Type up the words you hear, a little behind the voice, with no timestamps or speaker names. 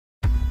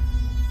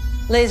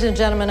Ladies and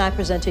gentlemen, I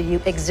present to you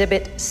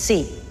Exhibit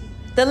C,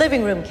 the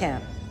living room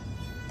cam,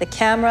 the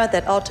camera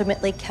that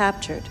ultimately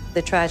captured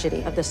the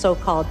tragedy of the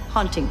so-called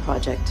haunting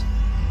project.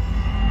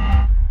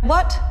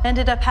 What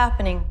ended up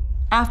happening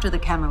after the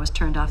camera was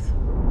turned off?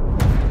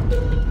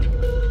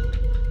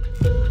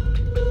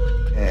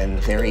 And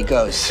there he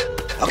goes.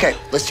 Okay,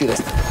 let's do this.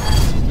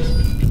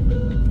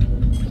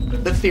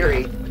 The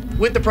theory,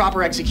 with the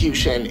proper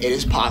execution, it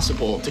is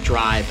possible to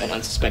drive an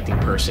unsuspecting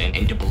person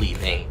into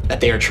believing that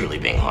they are truly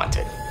being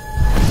haunted.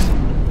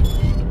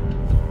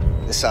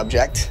 The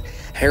subject,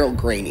 Harold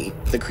Graney,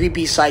 the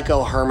creepy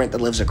psycho hermit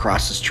that lives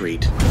across the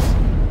street.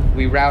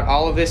 We route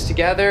all of this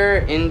together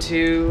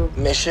into...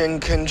 Mission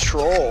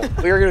Control.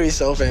 We are gonna be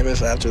so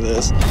famous after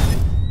this.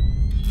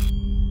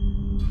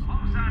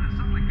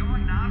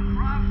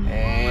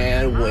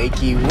 And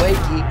wakey,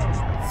 wakey.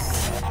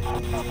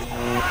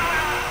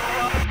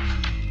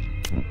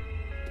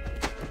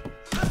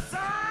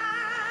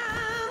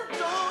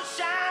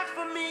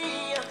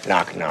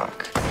 Knock,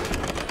 knock.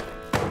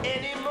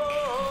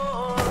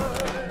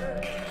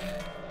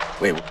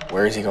 Wait,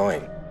 where is he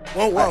going?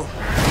 Whoa, whoa.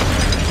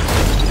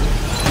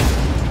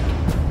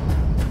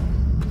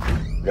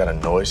 You got a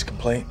noise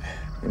complaint?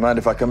 You mind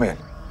if I come in?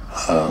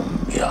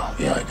 Yeah,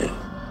 I do.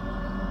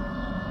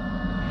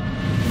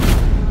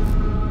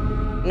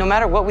 No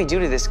matter what we do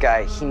to this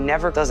guy, he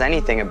never does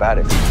anything about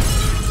it.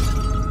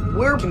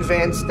 We're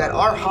convinced that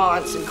our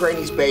haunts in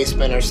Graney's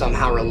basement are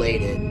somehow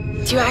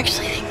related. Do you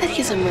actually think that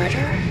he's a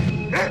murderer?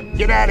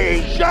 Get out of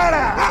here! Shut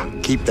up!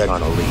 Keep that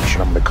on a leash.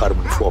 I'm gonna cut him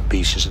in 4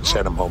 pieces and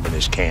send him home in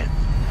his can.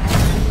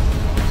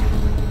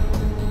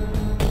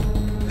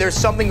 There's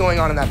something going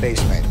on in that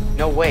basement.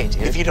 No way,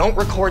 dude. If you don't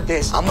record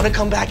this, I'm gonna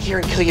come back here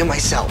and kill you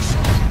myself.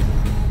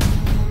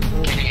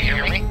 Can you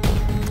hear me?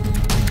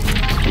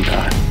 I'm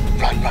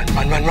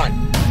done.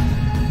 Run.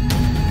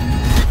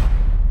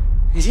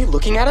 Is he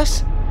looking at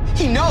us?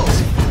 He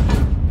knows!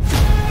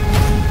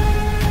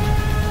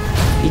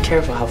 Be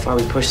careful how far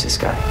we push this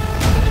guy.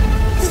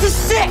 This is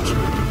sick!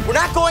 We're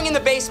not going in the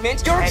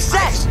basement. You're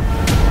obsessed!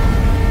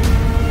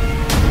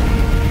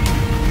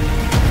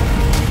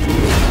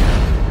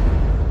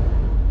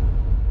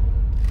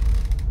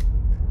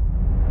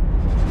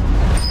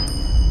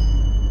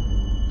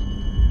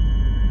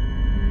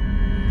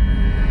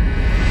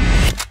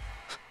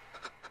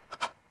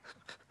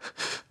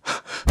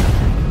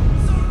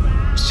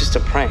 It's just a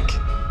prank.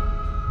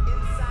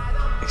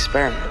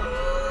 Experiment.